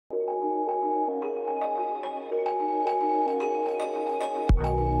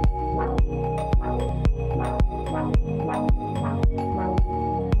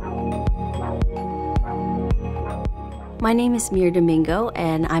My name is Mir Domingo,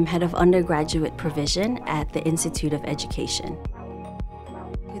 and I'm head of undergraduate provision at the Institute of Education.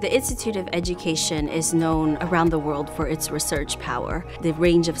 The Institute of Education is known around the world for its research power. The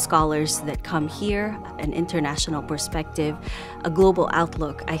range of scholars that come here, an international perspective, a global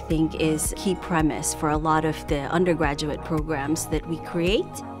outlook, I think, is a key premise for a lot of the undergraduate programs that we create.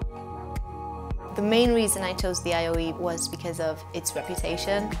 The main reason I chose the IOE was because of its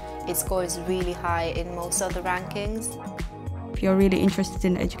reputation. It scores really high in most of the rankings. If you're really interested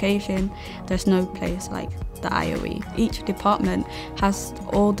in education, there's no place like the IOE. Each department has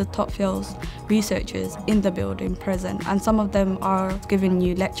all the top fields researchers in the building present, and some of them are giving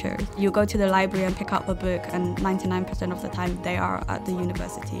you lectures. You go to the library and pick up a book, and 99% of the time they are at the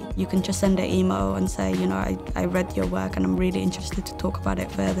university. You can just send an email and say, I read your work and I'm really interested to talk about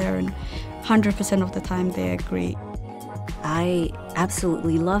it further, and 100% of the time they agree. I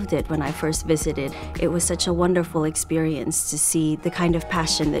absolutely loved it when I first visited. It was such a wonderful experience to see the kind of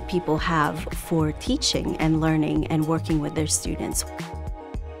passion that people have for teaching and learning and working with their students.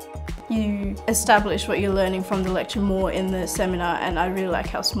 You establish what you're learning from the lecture more in the seminar, and I really like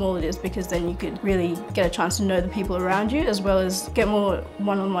how small it is, because then you could really get a chance to know the people around you, as well as get more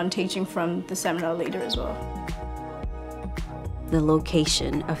one-on-one teaching from the seminar leader as well. The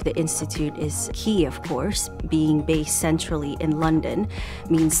location of the Institute is key, of course. Being based centrally in London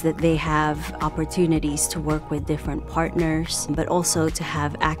means that they have opportunities to work with different partners, but also to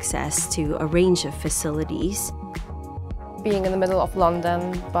have access to a range of facilities. Being in the middle of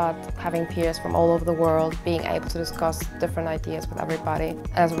London, but having peers from all over the world, being able to discuss different ideas with everybody,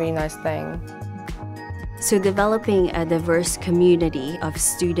 that's a really nice thing. So developing a diverse community of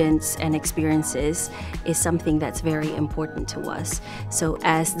students and experiences is something that's very important to us. So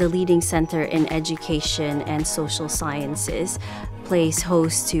as the leading center in education and social sciences, plays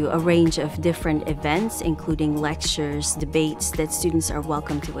host to a range of different events, including lectures, debates that students are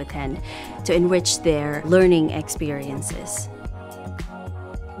welcome to attend to enrich their learning experiences.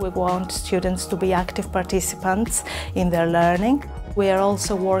 We want students to be active participants in their learning. We are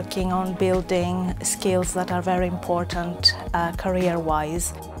also working on building skills that are very important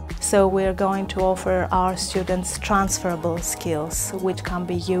career-wise. So we're going to offer our students transferable skills which can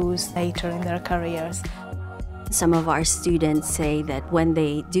be used later in their careers. Some of our students say that when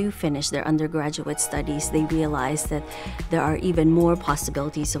they do finish their undergraduate studies, they realize that there are even more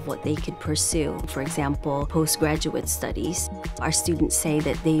possibilities of what they could pursue. For example, postgraduate studies. Our students say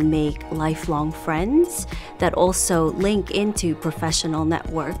that they make lifelong friends that also link into professional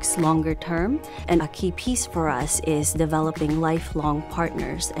networks longer term. And a key piece for us is developing lifelong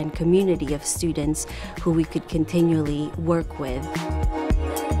partners and community of students who we could continually work with.